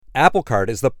Apple Card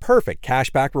is the perfect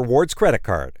cashback rewards credit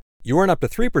card. You earn up to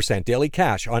 3% daily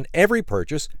cash on every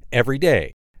purchase, every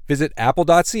day. Visit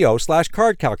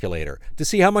apple.co/card calculator to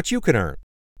see how much you can earn.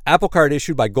 Apple Card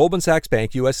issued by Goldman Sachs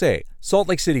Bank USA, Salt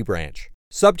Lake City branch.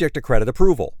 Subject to credit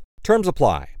approval. Terms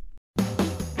apply.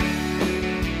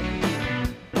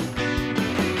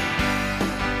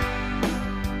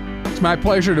 It's my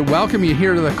pleasure to welcome you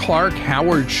here to the Clark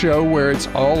Howard Show, where it's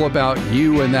all about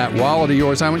you and that wallet of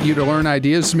yours. I want you to learn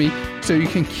ideas from me so you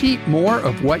can keep more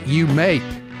of what you make.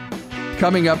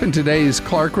 Coming up in today's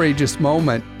Clarkrageous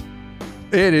moment,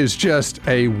 it is just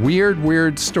a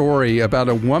weird story about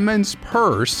a woman's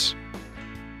purse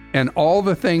and all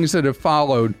the things that have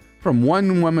followed from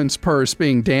one woman's purse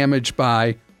being damaged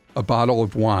by a bottle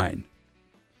of wine.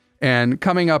 And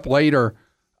coming up later,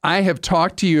 I have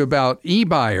talked to you about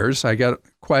eBuyers. I got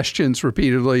questions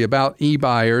repeatedly about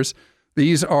eBuyers.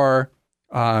 These are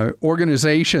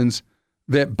organizations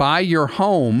that buy your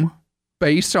home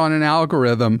based on an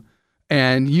algorithm,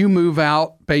 and you move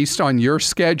out based on your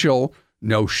schedule.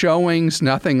 No showings,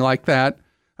 nothing like that.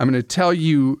 I'm going to tell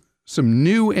you some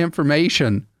new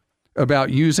information about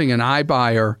using an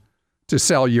iBuyer to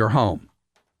sell your home.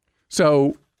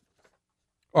 So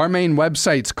our main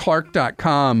website's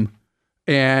clark.com.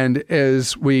 And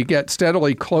as we get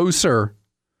steadily closer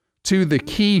to the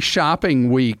key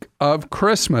shopping week of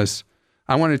Christmas,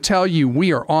 I want to tell you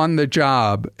we are on the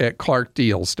job at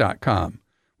clarkdeals.com.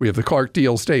 We have the Clark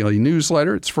Deals Daily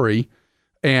newsletter. It's free.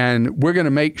 And we're going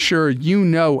to make sure you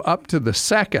know up to the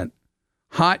second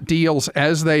hot deals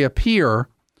as they appear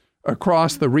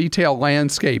across the retail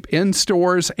landscape in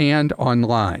stores and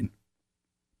online.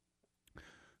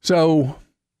 So,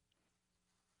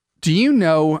 do you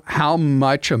know how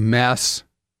much a mess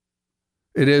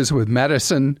it is with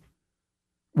medicine,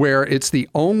 where it's the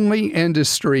only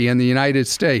industry in the United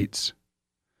States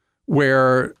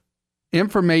where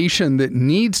information that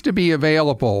needs to be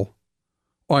available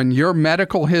on your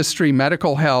medical history,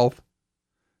 medical health,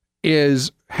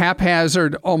 is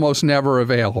haphazard, almost never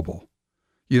available?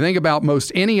 You think about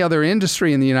most any other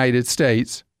industry in the United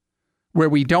States where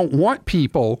we don't want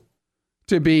people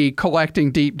to be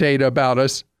collecting deep data about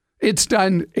us. It's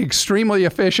done extremely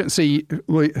efficiently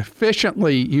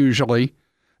usually,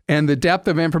 and the depth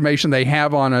of information they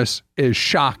have on us is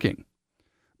shocking.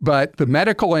 But the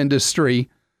medical industry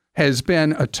has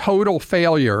been a total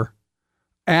failure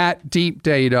at deep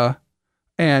data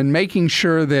and making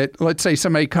sure that, let's say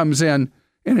somebody comes in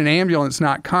an ambulance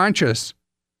not conscious.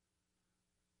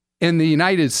 In the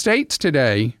United States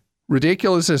today,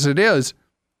 ridiculous as it is,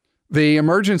 the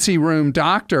emergency room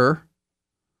doctor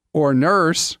or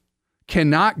nurse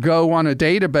cannot go on a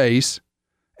database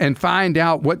and find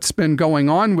out what's been going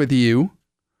on with you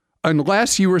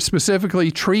unless you were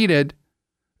specifically treated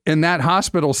in that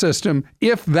hospital system,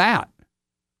 if that.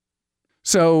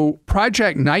 So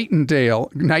Project Nightingale,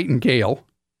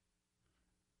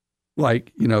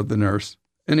 like, the nurse,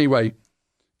 anyway,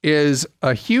 is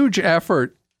a huge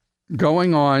effort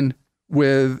going on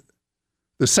with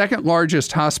the second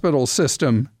largest hospital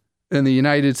system in the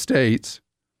United States,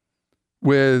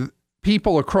 with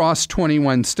people across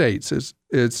 21 states.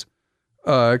 It's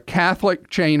a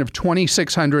Catholic chain of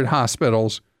 2,600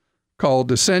 hospitals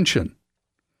called Ascension.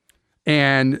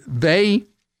 And they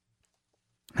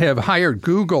have hired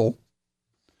Google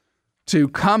to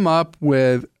come up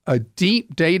with a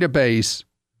deep database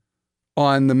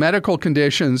on the medical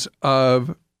conditions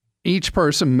of each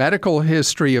person, medical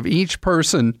history of each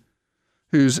person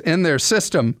who's in their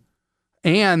system,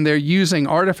 and they're using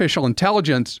artificial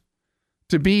intelligence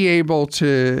to be able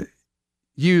to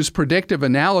use predictive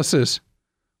analysis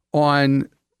on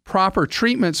proper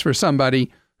treatments for somebody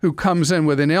who comes in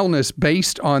with an illness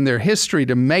based on their history,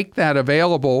 to make that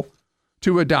available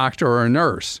to a doctor or a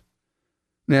nurse.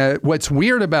 Now, what's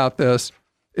weird about this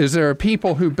is there are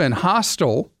people who've been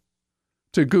hostile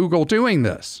to Google doing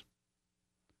this.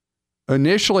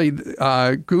 Initially,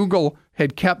 Google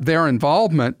had kept their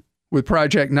involvement with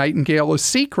Project Nightingale a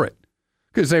secret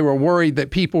because they were worried that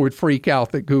people would freak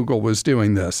out that Google was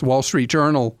doing this. Wall Street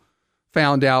Journal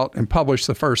found out and published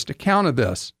the first account of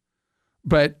this.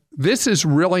 But this is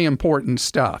really important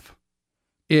stuff.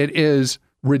 It is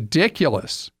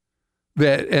ridiculous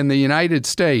that in the United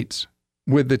States,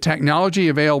 with the technology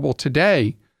available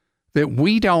today, that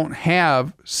we don't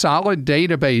have solid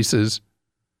databases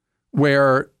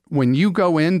where when you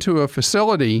go into a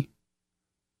facility,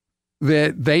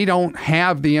 that they don't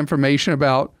have the information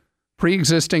about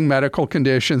pre-existing medical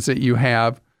conditions that you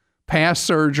have, past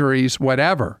surgeries,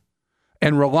 whatever.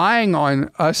 And relying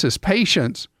on us as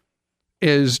patients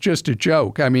is just a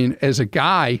joke. I mean, as a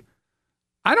guy,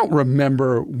 I don't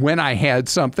remember when I had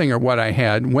something or what I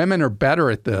had. Women are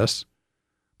better at this.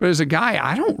 But as a guy,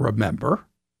 I don't remember.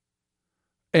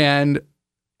 And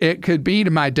it could be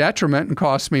to my detriment and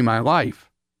cost me my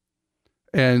life.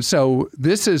 And so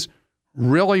this is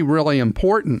really, really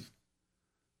important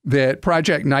that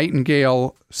Project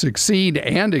Nightingale succeed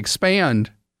and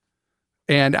expand.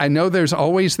 And I know there's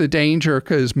always the danger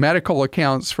because medical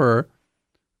accounts for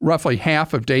roughly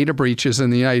half of data breaches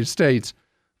in the United States.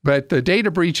 But the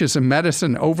data breaches in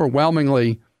medicine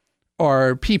overwhelmingly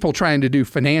are people trying to do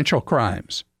financial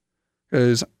crimes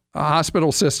because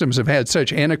hospital systems have had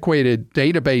such antiquated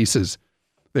databases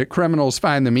that criminals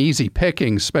find them easy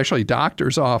pickings, especially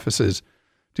doctors' offices,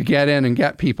 to get in and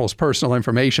get people's personal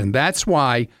information. That's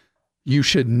why you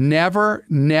should never,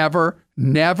 never,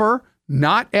 never,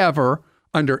 not ever,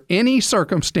 under any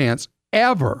circumstance,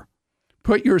 ever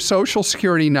put your social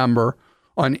security number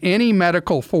on any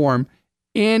medical form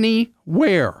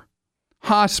anywhere.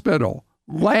 Hospital,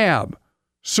 lab,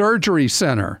 surgery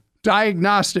center,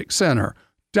 diagnostic center,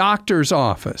 doctor's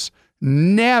office.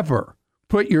 Never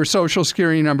put your social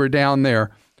security number down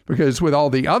there because with all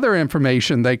the other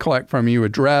information they collect from you,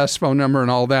 address, phone number,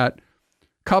 and all that,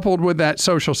 coupled with that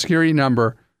social security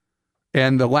number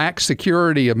and the lack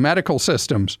security of medical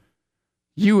systems,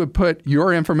 you would put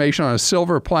your information on a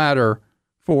silver platter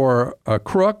for a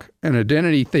crook, an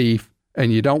identity thief,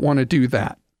 and you don't want to do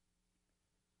that.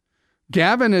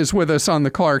 Gavin is with us on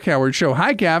the Clark Howard Show.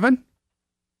 Hi, Gavin.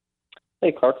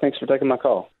 Hey, Clark. Thanks for taking my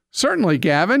call. Certainly,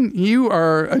 Gavin. You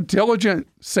are a diligent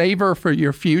saver for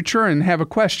your future and have a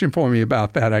question for me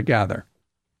about that, I gather.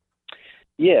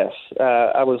 Yes.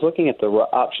 I was looking at the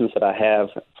options that I have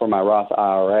for my Roth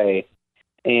IRA,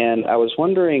 and I was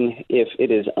wondering if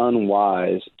it is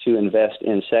unwise to invest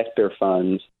in sector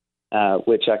funds,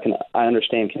 which I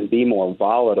understand can be more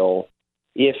volatile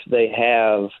if they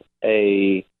have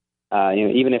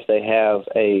even if they have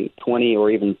a 20 or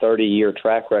even 30-year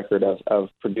track record of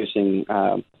producing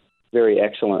very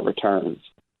excellent returns.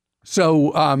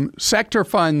 So sector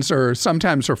funds are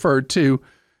sometimes referred to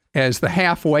as the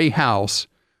halfway house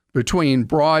between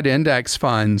broad index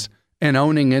funds and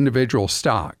owning individual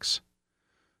stocks.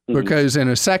 Mm-hmm. Because in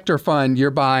a sector fund,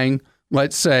 you're buying,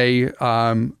 let's say,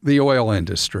 the oil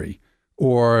industry,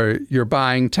 or you're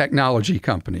buying technology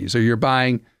companies, or you're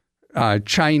buying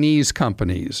Chinese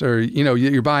companies, or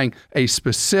you're buying a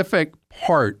specific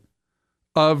part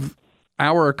of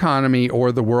our economy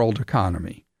or the world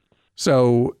economy.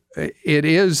 So it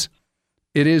is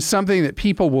something that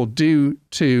people will do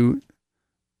to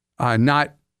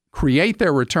not create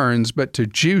their returns, but to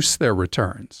juice their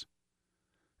returns.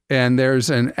 And there's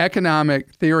an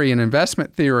economic theory, an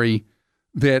investment theory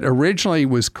that originally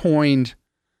was coined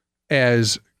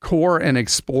as core and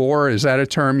explore. Is that a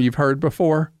term you've heard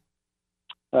before?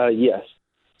 Yes.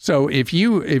 So if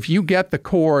you get the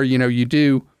core, you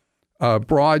do a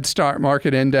broad stock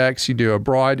market index, you do a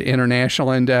broad international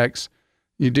index,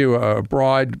 you do a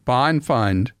broad bond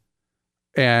fund,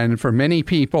 and for many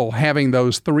people, having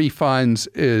those three funds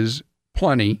is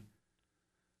plenty.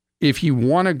 If you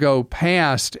want to go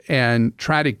past and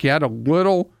try to get a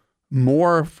little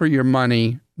more for your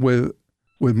money with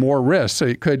more risk, so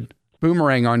it could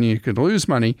boomerang on you, you could lose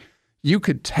money, you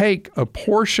could take a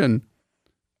portion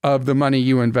of the money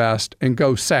you invest and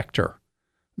go sector,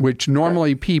 which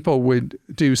normally people would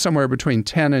do somewhere between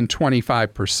 10 and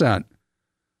 25%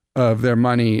 of their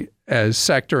money as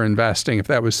sector investing if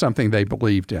that was something they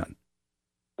believed in.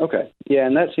 Okay. Yeah,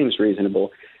 and that seems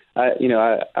reasonable.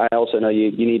 I also know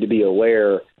you need to be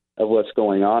aware of what's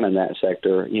going on in that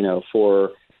sector.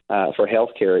 For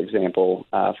healthcare example,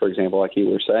 like you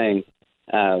were saying,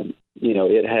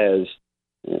 it has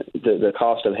the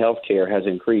cost of healthcare has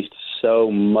increased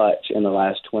so much in the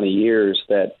last 20 years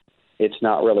that it's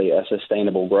not really a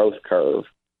sustainable growth curve.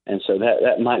 And so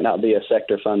that might not be a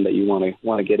sector fund that you want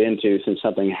to get into, since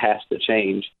something has to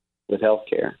change with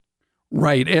healthcare.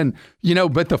 Right. And,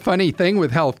 but the funny thing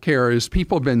with healthcare is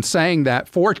people have been saying that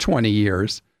for 20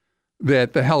 years,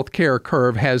 that the healthcare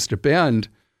curve has to bend.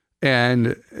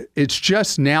 And it's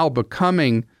just now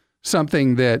becoming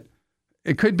something that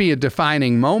it could be a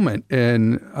defining moment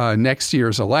in next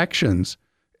year's elections,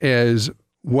 is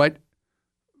what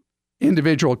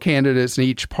individual candidates in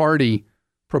each party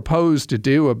propose to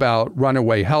do about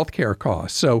runaway healthcare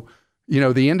costs. So,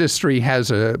 the industry has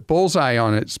a bullseye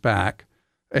on its back,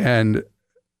 and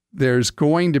there's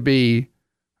going to be,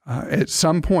 at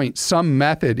some point, some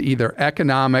method, either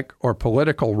economic or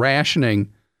political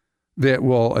rationing, that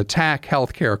will attack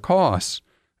healthcare costs.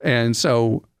 And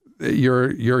so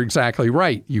you're exactly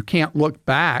right. You can't look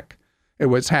back at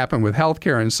what's happened with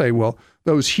healthcare and say, well,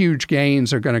 those huge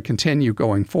gains are going to continue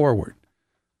going forward.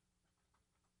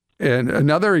 And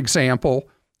another example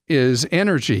is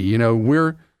energy. You know,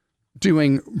 we're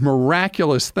doing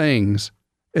miraculous things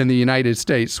in the United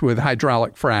States with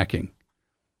hydraulic fracking.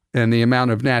 And the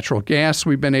amount of natural gas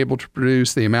we've been able to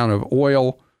produce, the amount of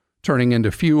oil turning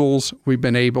into fuels we've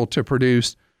been able to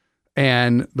produce.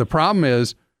 And the problem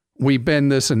is we've been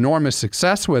this enormous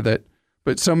success with it,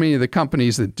 but so many of the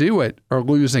companies that do it are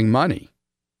losing money.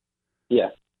 Yeah.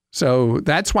 So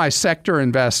that's why sector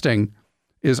investing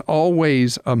is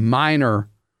always a minor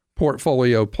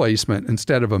portfolio placement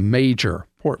instead of a major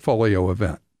portfolio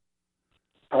event.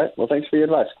 All right. Well, thanks for your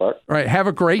advice, Clark. All right. Have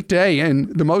a great day.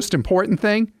 And the most important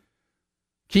thing,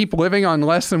 keep living on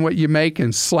less than what you make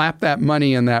and slap that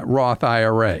money in that Roth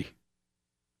IRA.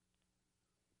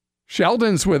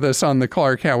 Sheldon's with us on the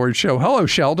Clark Howard Show. Hello,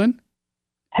 Sheldon.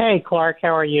 Hey, Clark.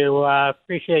 How are you?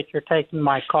 Appreciate your taking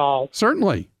my call.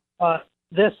 Certainly.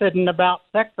 This isn't about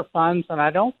sector funds, and I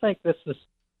don't think this is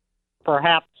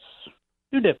perhaps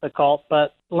too difficult,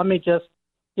 but let me just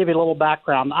give you a little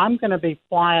background. I'm going to be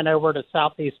flying over to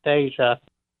Southeast Asia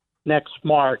next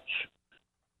March,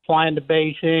 flying to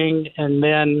Beijing, and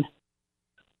then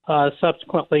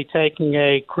subsequently taking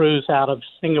a cruise out of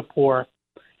Singapore.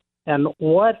 And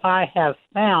what I have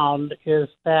found is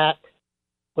that,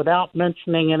 without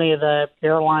mentioning any of the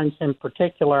airlines in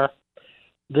particular,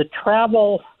 the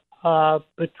travel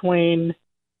between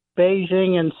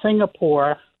Beijing and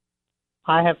Singapore,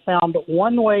 I have found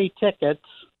one-way tickets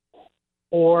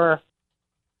for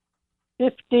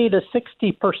 50 to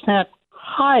 60%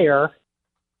 higher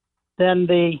than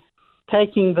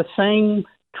taking the same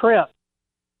trip,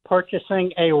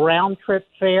 purchasing a round-trip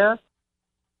fare.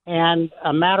 And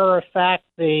a matter of fact,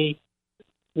 the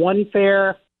one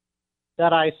fare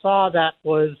that I saw that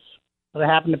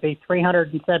happened to be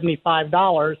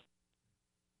 $375,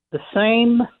 the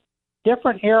same,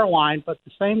 different airline, but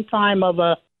the same time of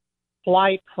a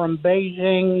flight from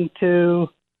Beijing to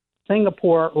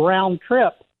Singapore round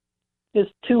trip is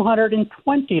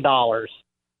 $220.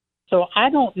 So I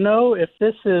don't know if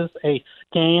this is a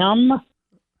scam.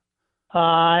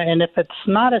 And if it's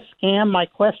not a scam, my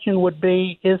question would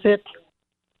be, is it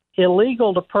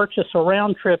illegal to purchase a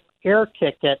round-trip air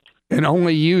ticket and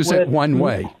only use it one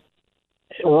way?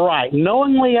 Right.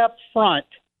 Knowingly up front,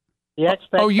 the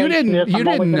expectation you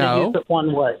didn't know. Use it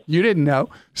one way. You didn't know.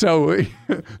 So,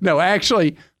 no,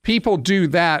 actually, people do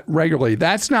that regularly.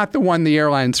 That's not the one the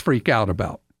airlines freak out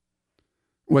about.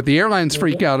 What the airlines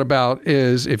freak out about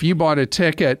is if you bought a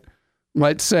ticket,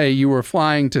 let's say you were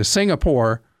flying to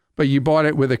Singapore, but you bought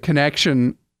it with a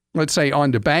connection, let's say,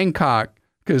 on to Bangkok,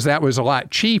 because that was a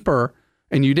lot cheaper,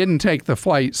 and you didn't take the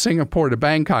flight Singapore to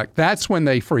Bangkok, that's when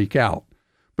they freak out.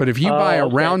 But if you buy a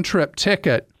round-trip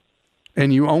ticket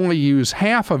and you only use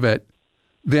half of it,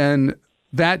 then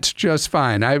that's just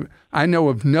fine. I know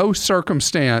of no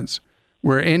circumstance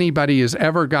where anybody has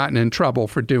ever gotten in trouble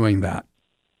for doing that.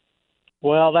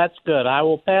 Well, that's good. I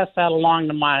will pass that along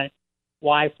to my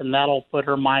wife, and that'll put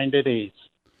her mind at ease.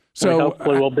 So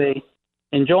hopefully we'll be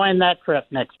enjoying that trip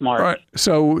next March. Right.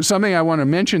 So something I want to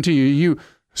mention to you,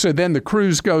 so then the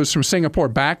cruise goes from Singapore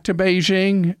back to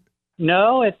Beijing?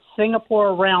 No, it's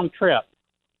Singapore round trip.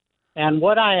 And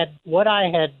what I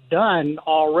had done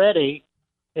already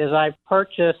is I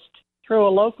purchased through a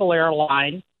local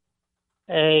airline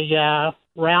a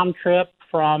round trip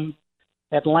from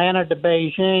Atlanta to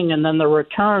Beijing, and then the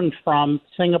return from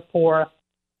Singapore.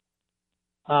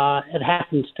 It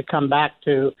happens to come back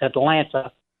to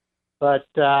Atlanta. But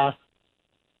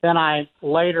then I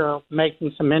later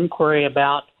making some inquiry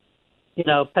about,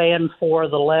 paying for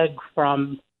the leg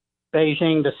from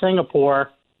Beijing to Singapore.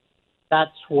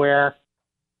 That's where,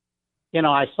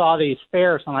 I saw these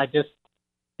fares and I just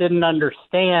didn't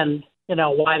understand,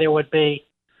 why there would be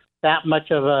that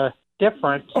much of a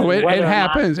difference. Oh, it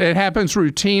happens. It happens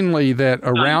routinely that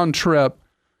a round trip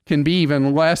can be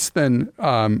even less than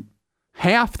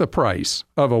half the price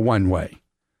of a one-way.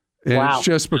 Wow. It's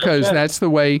just because that's the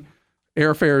way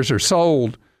airfares are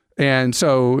sold. And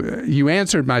so you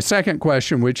answered my second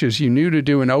question, which is you knew to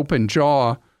do an open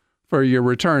jaw for your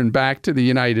return back to the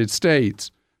United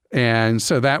States. And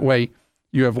so that way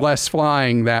you have less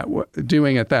flying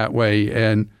doing it that way.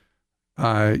 And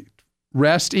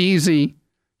rest easy.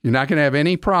 You're not going to have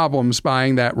any problems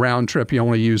buying that round trip you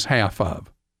only use half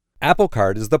of. Apple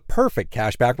Card is the perfect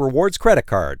cashback rewards credit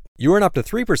card. You earn up to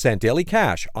 3% daily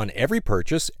cash on every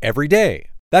purchase every day.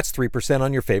 That's 3%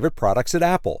 on your favorite products at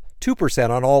Apple, 2%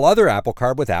 on all other Apple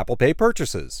Card with Apple Pay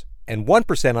purchases, and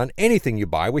 1% on anything you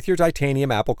buy with your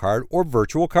titanium Apple Card or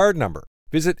virtual card number.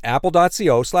 Visit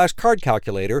apple.co/card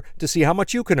calculator to see how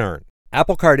much you can earn.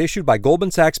 Apple Card issued by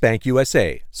Goldman Sachs Bank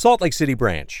USA, Salt Lake City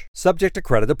branch. Subject to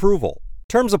credit approval.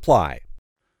 Terms apply.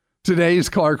 Today's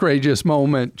Clarkrageous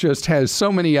moment just has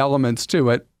so many elements to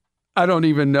it. I don't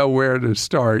even know where to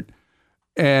start.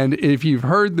 And if you've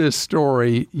heard this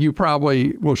story, you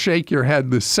probably will shake your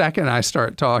head the second I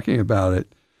start talking about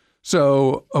it.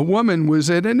 So a woman was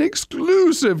at an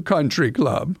exclusive country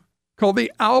club called the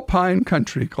Alpine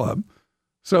Country Club.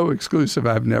 So exclusive,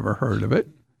 I've never heard of it.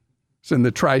 It's in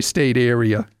the tri-state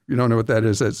area. You don't know what that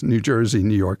is. That's New Jersey,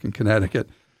 New York, and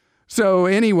Connecticut. So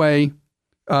anyway,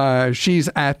 she's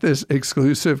at this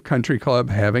exclusive country club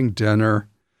having dinner,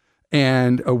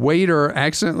 and a waiter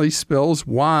accidentally spills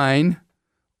wine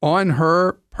on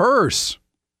her purse.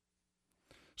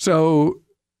 So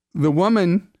the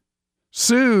woman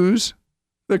sues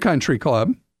the country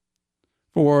club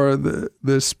for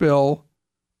the spill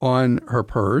on her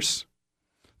purse.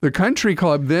 The country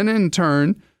club then in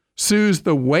turn sues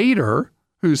the waiter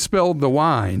who spilled the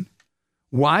wine.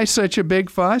 Why such a big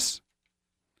fuss?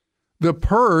 The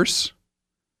purse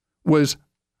was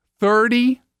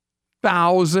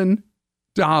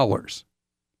 $30,000.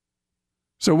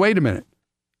 So wait a minute.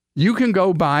 You can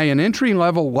go buy an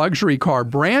entry-level luxury car,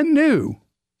 brand new,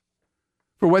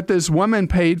 for what this woman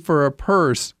paid for a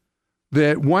purse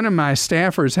that one of my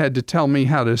staffers had to tell me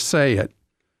how to say it.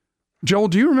 Joel,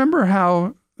 do you remember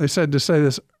how they said to say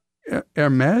this?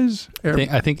 Hermes?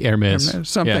 I think Hermes.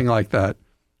 Something like that.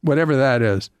 Whatever that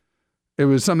is. It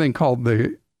was something called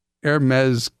the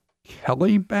Hermes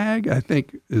Kelly bag, I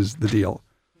think is the deal.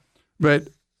 But,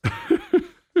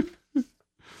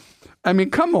 I mean,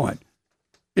 come on.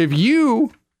 If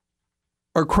you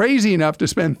are crazy enough to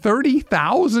spend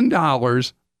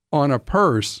 $30,000 on a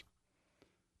purse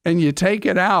and you take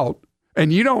it out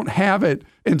and you don't have it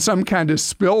in some kind of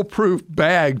spill-proof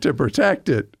bag to protect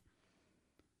it,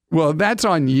 well, that's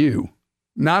on you,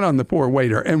 not on the poor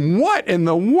waiter. And what in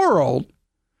the world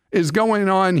is going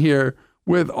on here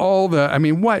with all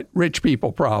what rich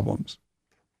people problems?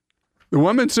 The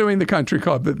woman suing the country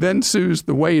club that then sues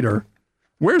the waiter.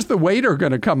 Where's the waiter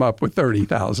going to come up with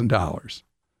 $30,000?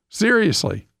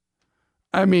 Seriously.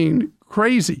 I mean,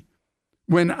 crazy.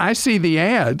 When I see the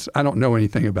ads, I don't know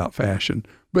anything about fashion,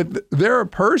 but there are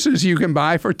purses you can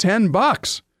buy for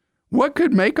 $10. What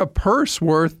could make a purse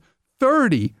worth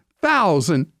 $30,000?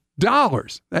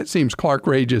 That seems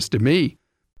Clarkrageous to me.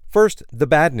 First, the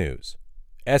bad news.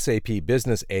 SAP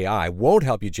Business AI won't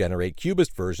help you generate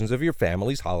cubist versions of your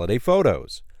family's holiday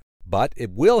photos. But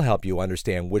it will help you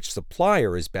understand which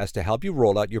supplier is best to help you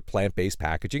roll out your plant-based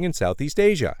packaging in Southeast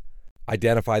Asia.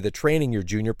 Identify the training your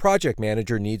junior project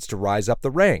manager needs to rise up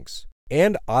the ranks,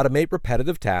 and automate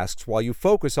repetitive tasks while you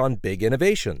focus on big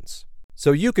innovations.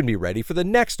 So you can be ready for the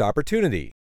next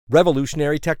opportunity.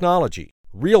 Revolutionary technology,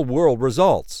 real-world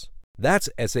results. That's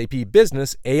SAP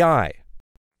Business AI.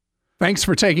 Thanks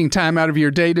for taking time out of your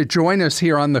day to join us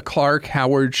here on the Clark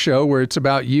Howard Show, where it's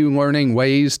about you learning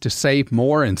ways to save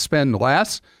more and spend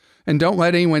less. And don't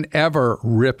let anyone ever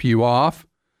rip you off.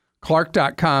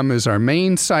 Clark.com is our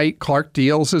main site. Clark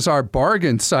Deals is our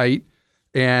bargain site.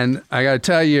 And I got to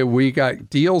tell you, we got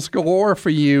deals galore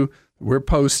for you. We're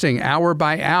posting hour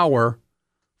by hour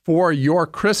for your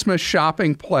Christmas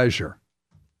shopping pleasure.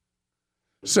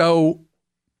 So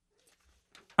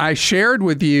I shared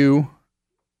with you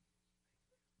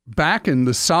back in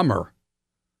the summer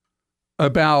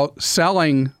about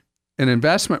selling an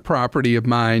investment property of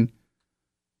mine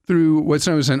through what's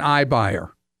known as an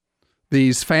iBuyer.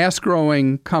 These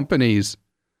fast-growing companies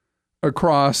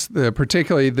across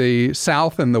particularly the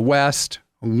South and the West,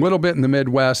 a little bit in the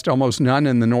Midwest, almost none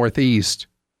in the Northeast,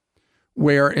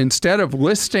 where instead of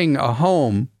listing a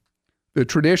home the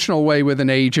traditional way with an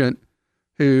agent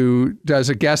who does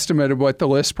a guesstimate of what the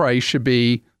list price should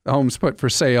be, the home's put for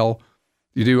sale,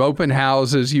 you do open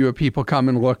houses, you have people come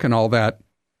and look and all that.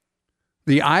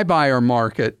 The iBuyer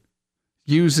market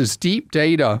uses deep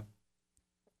data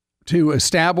to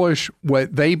establish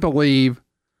what they believe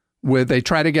they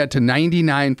try to get to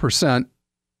 99%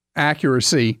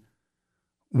 accuracy.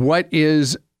 What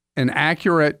is an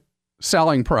accurate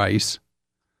selling price?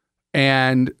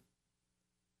 And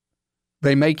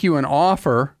they make you an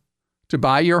offer to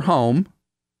buy your home,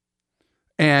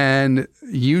 and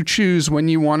you choose when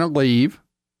you want to leave,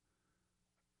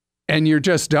 and you're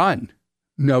just done.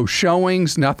 No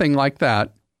showings, nothing like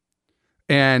that.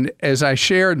 And as I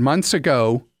shared months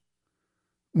ago,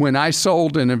 when I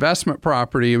sold an investment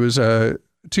property, it was a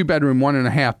 2-bedroom,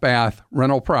 1.5 bath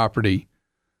rental property.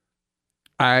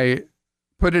 I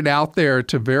put it out there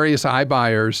to various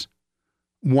iBuyers.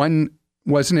 One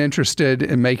wasn't interested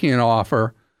in making an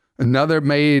offer. Another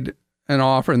made an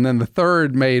offer, and then the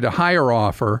third made a higher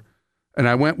offer. And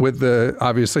I went with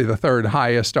obviously the third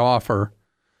higher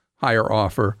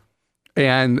offer.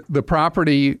 And the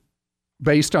property,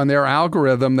 based on their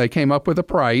algorithm, they came up with a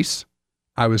price.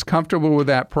 I was comfortable with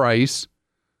that price.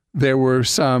 There were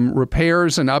some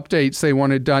repairs and updates they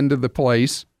wanted done to the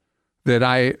place that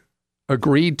I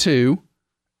agreed to,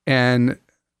 and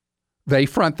they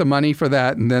front the money for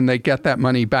that, and then they get that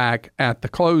money back at the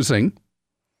closing.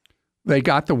 They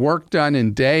got the work done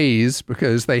in days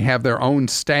because they have their own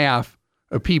staff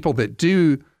of people that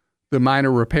do the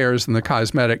minor repairs and the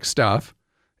cosmetic stuff.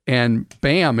 And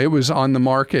bam, it was on the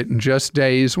market in just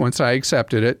days once I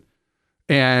accepted it,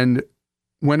 and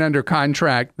went under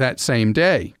contract that same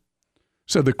day.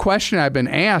 So the question I've been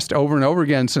asked over and over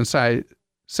again since I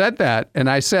said that, and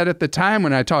I said at the time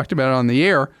when I talked about it on the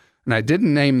air, and I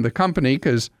didn't name the company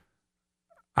because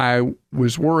I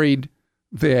was worried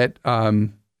that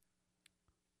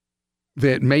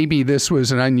that maybe this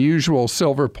was an unusual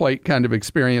silver plate kind of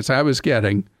experience I was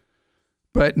getting.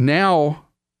 But now,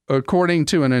 according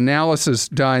to an analysis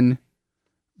done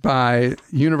by a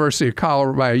University of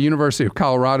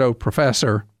Colorado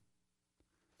professor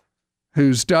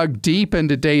who's dug deep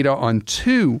into data on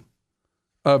two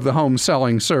of the home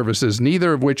selling services,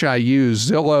 neither of which I use,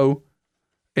 Zillow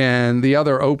and the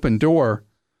other Opendoor,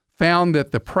 found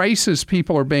that the prices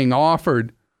people are being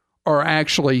offered are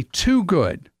actually too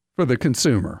good for the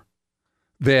consumer.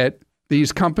 That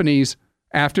these companies,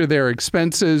 after their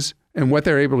expenses and what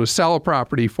they're able to sell a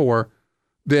property for,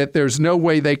 that there's no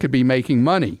way they could be making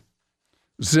money.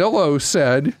 Zillow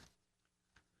said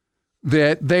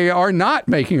that they are not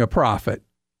making a profit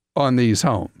on these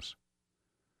homes.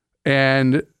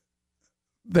 And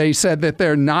they said that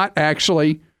they're not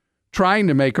actually trying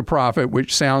to make a profit,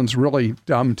 which sounds really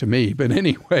dumb to me. But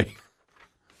anyway,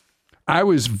 I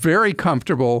was very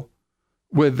comfortable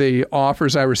with the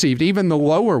offers I received. Even the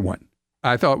lower one,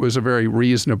 I thought was a very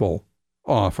reasonable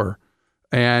offer.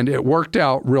 And it worked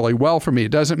out really well for me.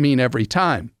 It doesn't mean every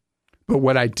time. But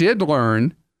what I did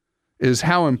learn is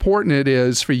how important it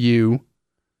is for you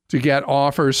to get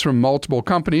offers from multiple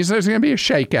companies. There's going to be a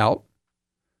shakeout.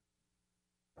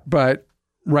 But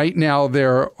right now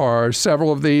there are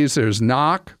several of these. There's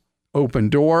Knock,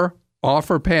 Opendoor,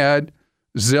 OfferPad,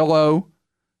 Zillow,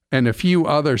 and a few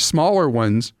other smaller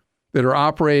ones that are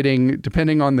operating,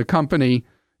 depending on the company,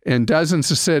 in dozens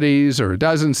of cities or a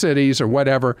dozen cities or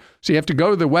whatever. So you have to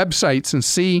go to the websites and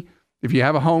see if you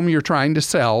have a home you're trying to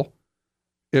sell,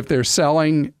 if they're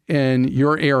selling in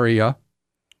your area,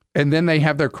 and then they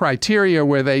have their criteria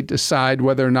where they decide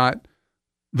whether or not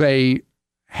they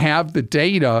have the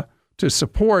data to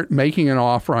support making an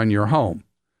offer on your home.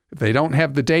 If they don't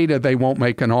have the data, they won't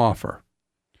make an offer.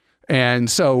 And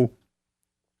so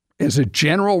as a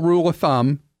general rule of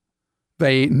thumb,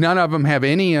 none of them have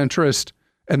any interest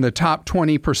in the top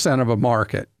 20% of a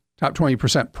market, top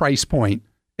 20% price point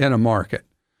in a market,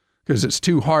 because it's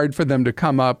too hard for them to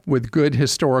come up with good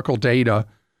historical data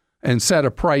and set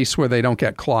a price where they don't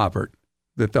get clobbered,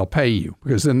 that they'll pay you,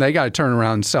 because then they got to turn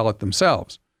around and sell it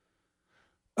themselves.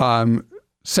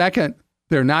 Second,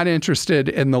 they're not interested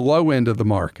in the low end of the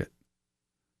market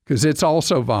because it's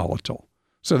also volatile.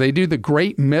 So they do the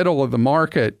great middle of the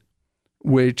market,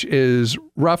 which is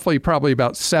roughly probably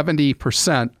about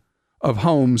 70% of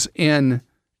homes in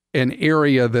an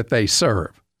area that they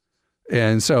serve.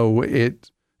 And so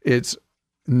it's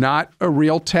not a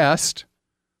real test.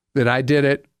 That I did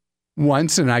it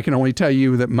once, and I can only tell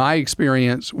you that my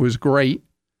experience was great.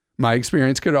 My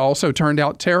experience could have also turned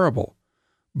out terrible.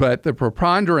 But the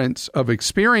preponderance of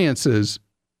experiences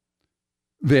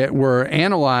that were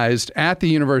analyzed at the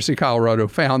University of Colorado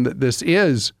found that this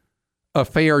is a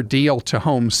fair deal to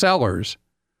home sellers,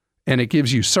 and it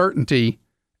gives you certainty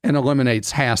and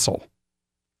eliminates hassle.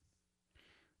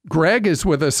 Greg is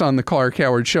with us on the Clark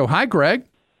Howard Show. Hi, Greg.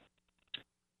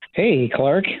 Hey,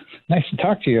 Clark. Nice to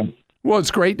talk to you. Well,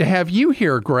 it's great to have you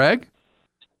here, Greg.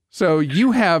 So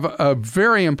you have a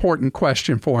very important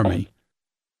question for me.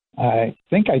 I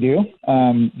think I do.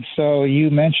 So you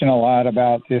mentioned a lot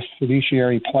about this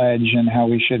fiduciary pledge and how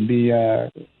we should be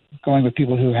going with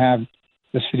people who have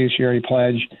this fiduciary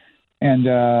pledge. And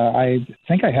I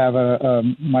think I have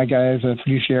my guy is a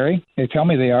fiduciary. They tell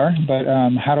me they are, but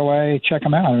how do I check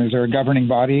them out? Is there a governing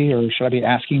body, or should I be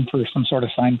asking for some sort of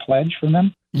signed pledge from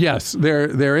them? Yes,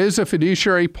 there is a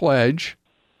fiduciary pledge.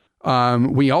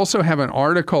 We also have an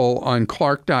article on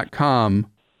Clark.com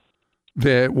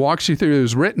that walks you through. It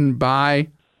was written by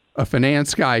a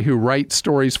finance guy who writes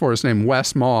stories for us named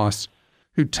Wes Moss,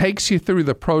 who takes you through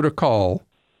the protocol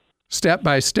step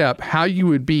by step, how you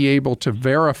would be able to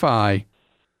verify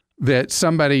that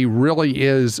somebody really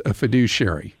is a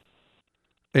fiduciary.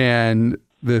 And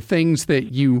the things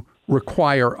that you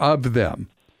require of them.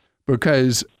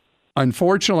 Because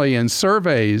unfortunately, in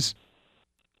surveys,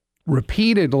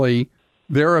 repeatedly,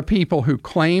 there are people who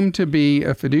claim to be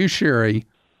a fiduciary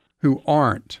who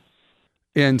aren't.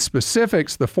 In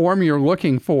specifics, the form you're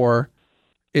looking for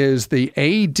is the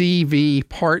ADV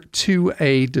Part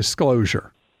 2A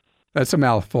disclosure. That's a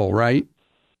mouthful, right?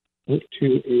 Part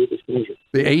 2A disclosure.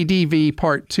 The ADV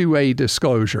Part 2A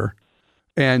disclosure.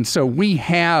 And so we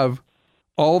have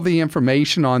all the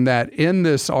information on that in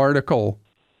this article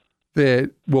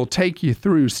that will take you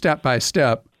through step by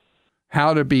step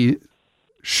how to be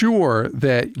sure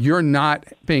that you're not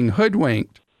being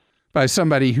hoodwinked by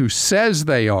somebody who says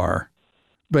they are,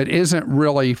 but isn't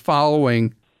really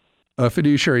following a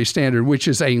fiduciary standard, which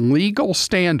is a legal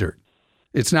standard.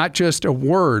 It's not just a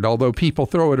word, although people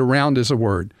throw it around as a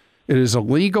word. It is a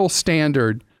legal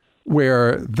standard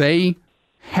where they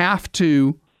have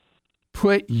to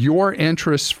put your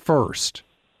interests first.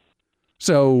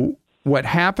 So what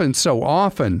happens so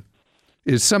often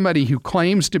is somebody who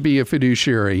claims to be a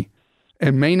fiduciary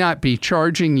and may not be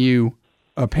charging you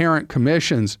apparent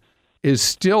commissions is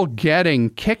still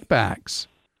getting kickbacks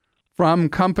from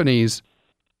companies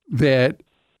that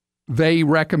they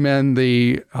recommend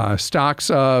the stocks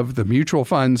of, the mutual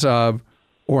funds of,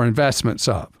 or investments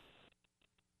of.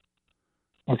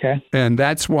 Okay. And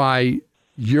that's why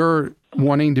you're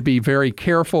wanting to be very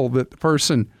careful that the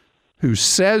person who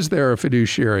says they're a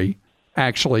fiduciary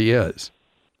actually is.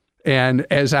 And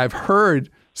as I've heard,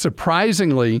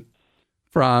 surprisingly,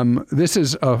 from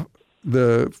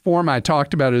the form I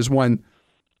talked about is one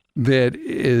that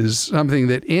is something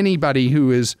that anybody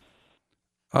who is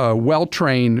a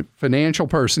well-trained financial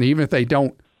person, even if they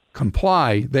don't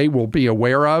comply, they will be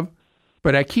aware of.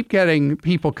 But I keep getting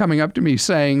people coming up to me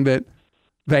saying that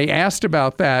they asked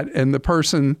about that and the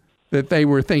person that they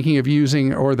were thinking of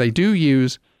using or they do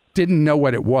use didn't know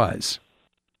what it was.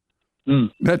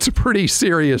 That's a pretty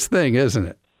serious thing, isn't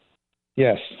it?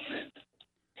 Yes.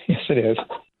 Yes, it is.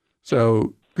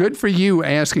 So good for you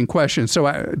asking questions. So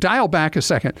dial back a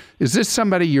second. Is this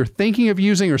somebody you're thinking of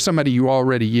using or somebody you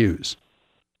already use?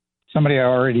 Somebody I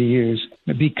already use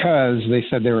because they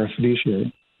said they were a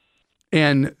fiduciary.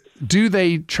 And do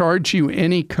they charge you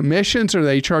any commissions or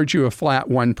they charge you a flat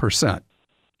 1%?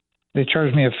 They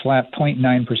charged me a flat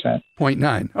 0.9%.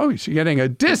 0.9. Oh, so you're getting a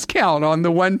discount on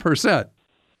the 1%.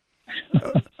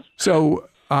 So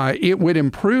it would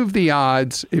improve the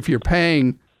odds if you're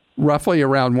paying roughly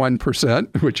around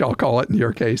 1%, which I'll call it in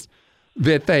your case,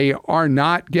 that they are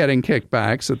not getting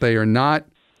kickbacks, that they are not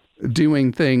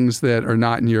doing things that are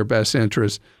not in your best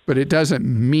interest, but it doesn't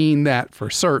mean that for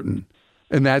certain.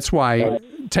 And that's why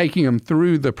taking them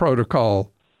through the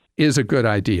protocol is a good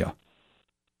idea.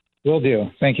 Will do.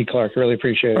 Thank you, Clark. Really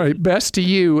appreciate it. All right. Best to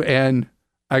you. And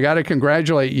I got to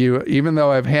congratulate you, even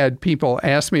though I've had people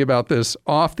ask me about this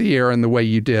off the air in the way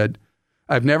you did.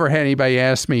 I've never had anybody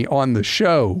ask me on the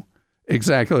show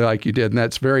exactly like you did. And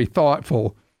that's very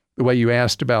thoughtful, the way you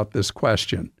asked about this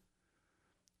question.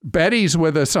 Betty's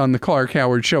with us on the Clark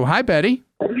Howard Show. Hi, Betty.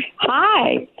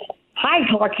 Hi. Hi,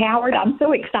 Clark Howard. I'm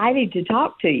so excited to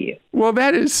talk to you. Well,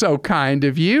 that is so kind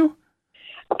of you.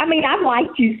 I mean, I've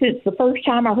liked you since the first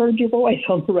time I heard your voice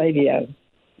on the radio.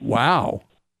 Wow.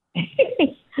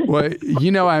 Well,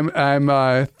 you know,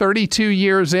 I'm 32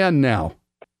 years in now.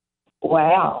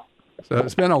 Wow. So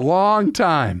it's been a long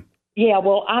time. Yeah,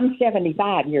 well, I'm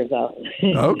 75 years old.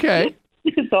 Okay.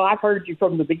 So I've heard you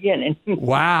from the beginning.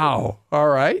 Wow. All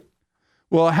right.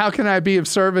 Well, how can I be of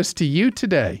service to you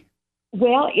today?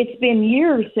 Well, it's been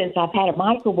years since I've had a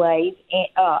microwave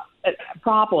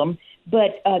problem,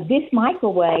 but this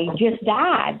microwave just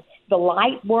died. The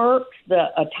light works, the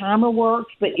timer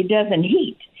works, but it doesn't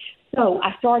heat. So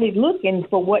I started looking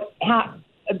for how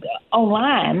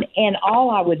online, and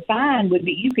all I would find would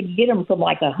be you could get them from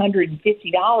like $150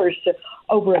 to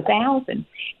over $1,000.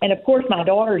 And of course, my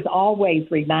daughter's always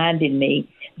reminding me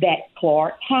that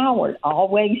Clark Howard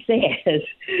always says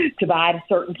to buy at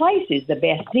certain places the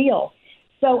best deal.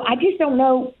 So I just don't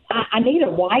know. I need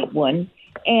a white one,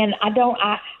 and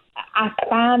I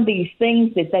find these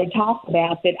things that they talk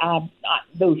about that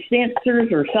those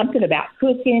sensors or something about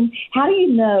cooking. How do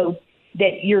you know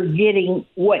that you're getting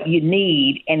what you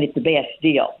need and it's the best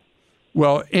deal?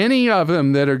 Well, any of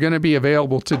them that are going to be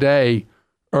available today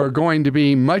are going to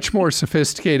be much more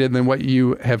sophisticated than what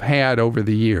you have had over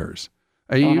the years.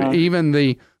 Even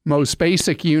the most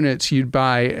basic units you'd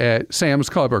buy at Sam's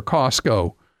Club or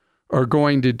Costco are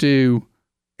going to do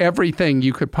everything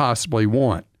you could possibly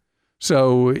want.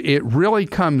 So it really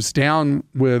comes down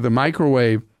with a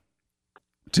microwave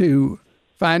to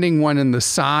finding one in the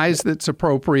size that's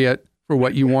appropriate for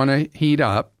what you want to heat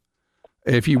up.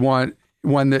 If you want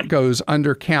one that goes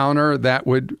under counter, that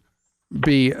would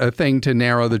be a thing to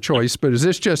narrow the choice. But is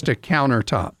this just a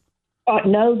countertop?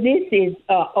 No, this is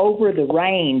over the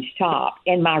range top,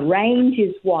 and my range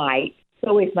is white.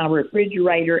 So is my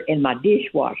refrigerator and my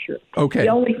dishwasher. Okay. The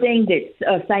only thing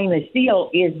that's stainless steel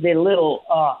is the little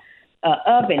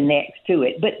oven next to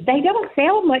it. But they don't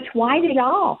sell much white at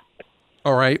all.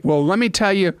 All right. Well, let me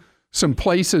tell you some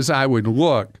places I would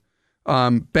look.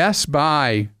 Best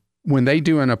Buy, when they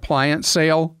do an appliance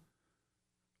sale,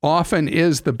 often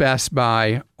is the best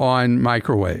buy on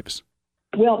microwaves.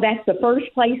 Well, that's the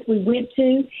first place we went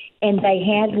to, and they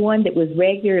had one that was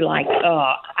regular, like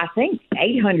I think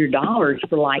 $800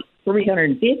 for like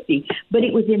 $350, but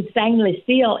it was in stainless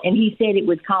steel, and he said it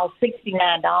would cost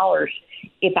 $69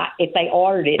 if they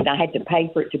ordered it, and I had to pay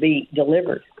for it to be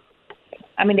delivered.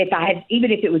 I mean,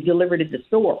 even if it was delivered at the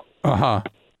store. I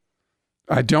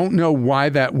don't know why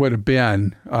that would have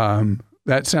been.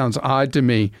 That sounds odd to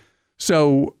me.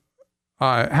 So,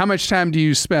 how much time do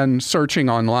you spend searching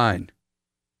online?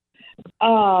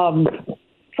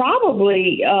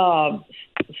 Probably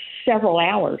several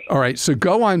hours. All right. So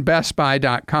go on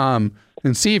bestbuy.com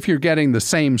and see if you're getting the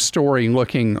same story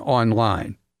looking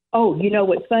online. Oh, you know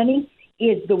what's funny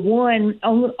is the one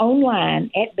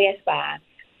online at Best Buy,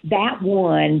 that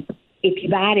one, if you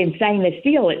buy it in stainless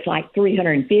steel, it's like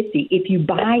 $350. If you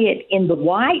buy it in the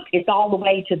white, it's all the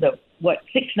way to the,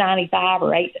 $695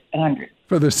 or $800.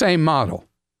 For the same model.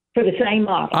 For the same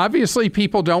model. Obviously,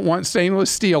 people don't want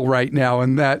stainless steel right now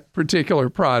in that particular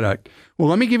product. Well,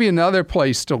 let me give you another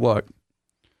place to look.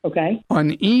 Okay.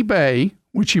 On eBay,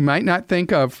 which you might not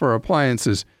think of for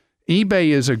appliances, eBay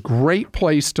is a great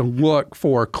place to look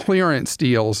for clearance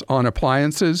deals on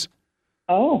appliances.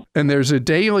 Oh. And there's a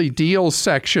daily deals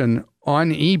section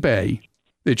on eBay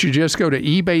that you just go to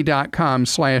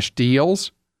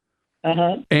ebay.com/deals.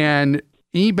 And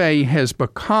eBay has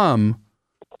become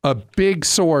a big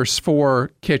source for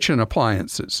kitchen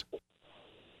appliances.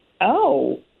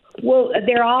 Oh, well,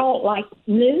 they're all like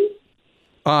new?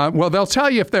 Well, they'll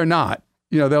tell you if they're not.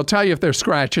 They'll tell you if they're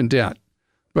scratch and dent.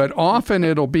 But often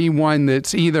it'll be one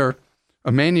that's either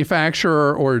a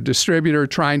manufacturer or a distributor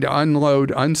trying to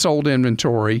unload unsold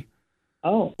inventory,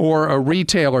 or a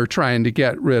retailer trying to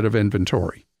get rid of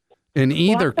inventory. In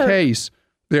either case,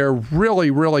 they're really,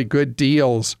 really good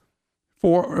deals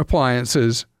for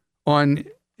appliances on,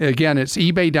 again, it's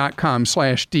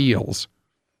ebay.com/deals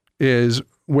is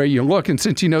where you look. And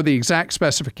since you know the exact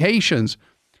specifications,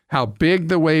 how big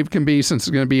the wave can be since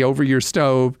it's going to be over your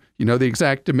stove, you know the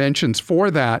exact dimensions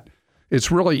for that,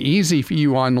 it's really easy for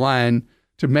you online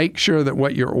to make sure that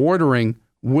what you're ordering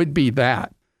would be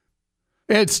that.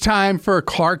 It's time for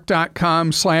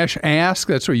Clark.com/ask.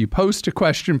 That's where you post a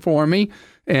question for me.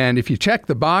 And if you check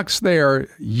the box there,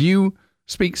 you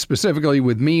speak specifically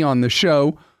with me on the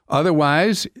show.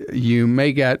 Otherwise, you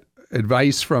may get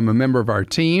advice from a member of our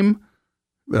team,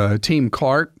 Team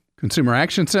Clark Consumer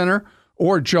Action Center,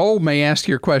 or Joel may ask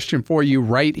your question for you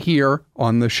right here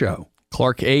on the show.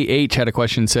 Clark AH had a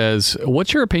question, says,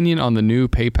 what's your opinion on the new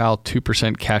PayPal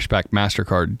 2% cashback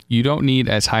MasterCard? You don't need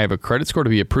as high of a credit score to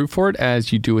be approved for it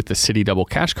as you do with the Citi Double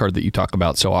Cash Card that you talk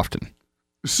about so often.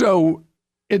 So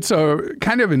it's a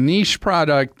kind of a niche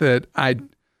product that I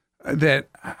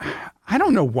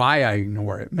don't know why I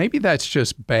ignore it. Maybe that's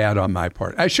just bad on my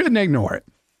part. I shouldn't ignore it.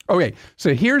 Okay,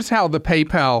 so here's how the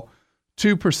PayPal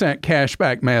 2%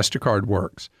 cashback MasterCard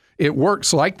works. It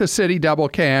works like the Citi Double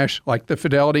Cash, like the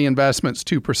Fidelity Investments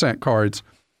 2% cards,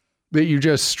 that you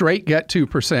just straight get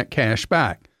 2% cash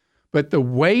back. But the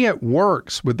way it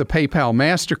works with the PayPal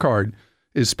MasterCard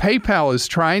is PayPal is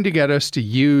trying to get us to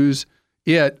use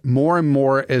it more and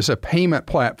more as a payment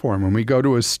platform. When we go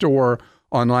to a store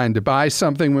online to buy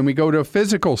something, when we go to a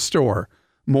physical store,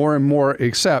 more and more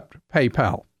accept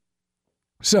PayPal.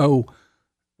 So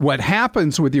what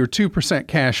happens with your 2%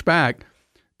 cash back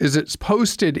is it's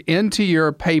posted into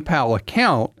your PayPal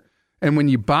account. And when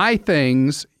you buy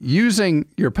things using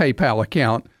your PayPal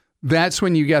account, that's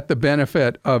when you get the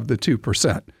benefit of the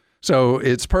 2%. So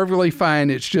it's perfectly fine.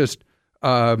 It's just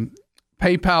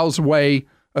PayPal's way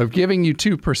of giving you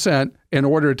 2% in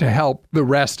order to help the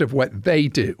rest of what they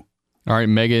do. All right,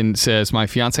 Megan says, my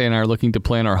fiance and I are looking to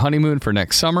plan our honeymoon for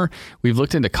next summer. We've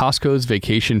looked into Costco's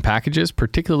vacation packages,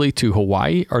 particularly to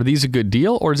Hawaii. Are these a good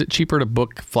deal, or is it cheaper to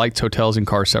book flights, hotels, and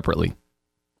cars separately?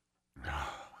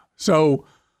 So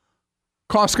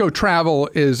Costco Travel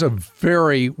is a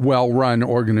very well-run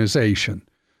organization.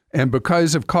 And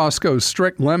because of Costco's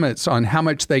strict limits on how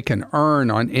much they can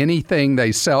earn on anything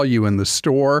they sell you in the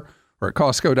store or at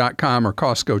Costco.com or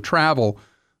Costco Travel,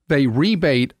 they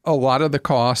rebate a lot of the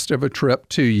cost of a trip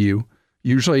to you,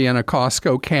 usually in a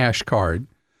Costco cash card.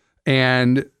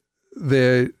 And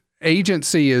the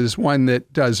agency is one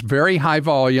that does very high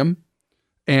volume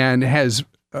and has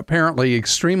apparently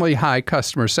extremely high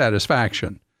customer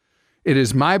satisfaction. It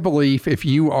is my belief if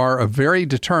you are a very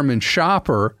determined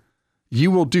shopper,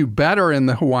 you will do better in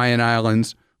the Hawaiian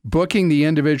Islands booking the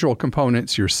individual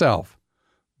components yourself.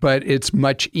 But it's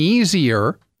much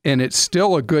easier, and it's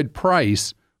still a good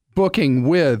price, booking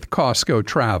with Costco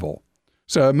Travel.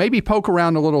 So maybe poke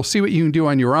around a little, see what you can do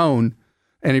on your own.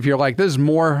 And if you're like, this is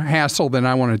more hassle than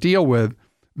I want to deal with,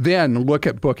 then look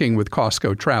at booking with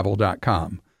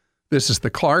CostcoTravel.com. This is the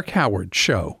Clark Howard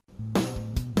Show.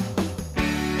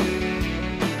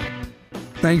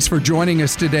 Thanks for joining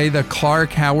us today. The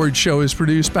Clark Howard Show is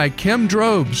produced by Kim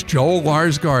Drobes, Joel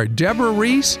Larsgaard, Deborah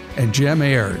Reese, and Jim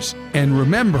Ayers. And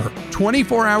remember,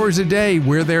 24 hours a day,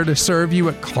 we're there to serve you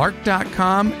at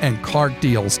Clark.com and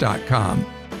ClarkDeals.com.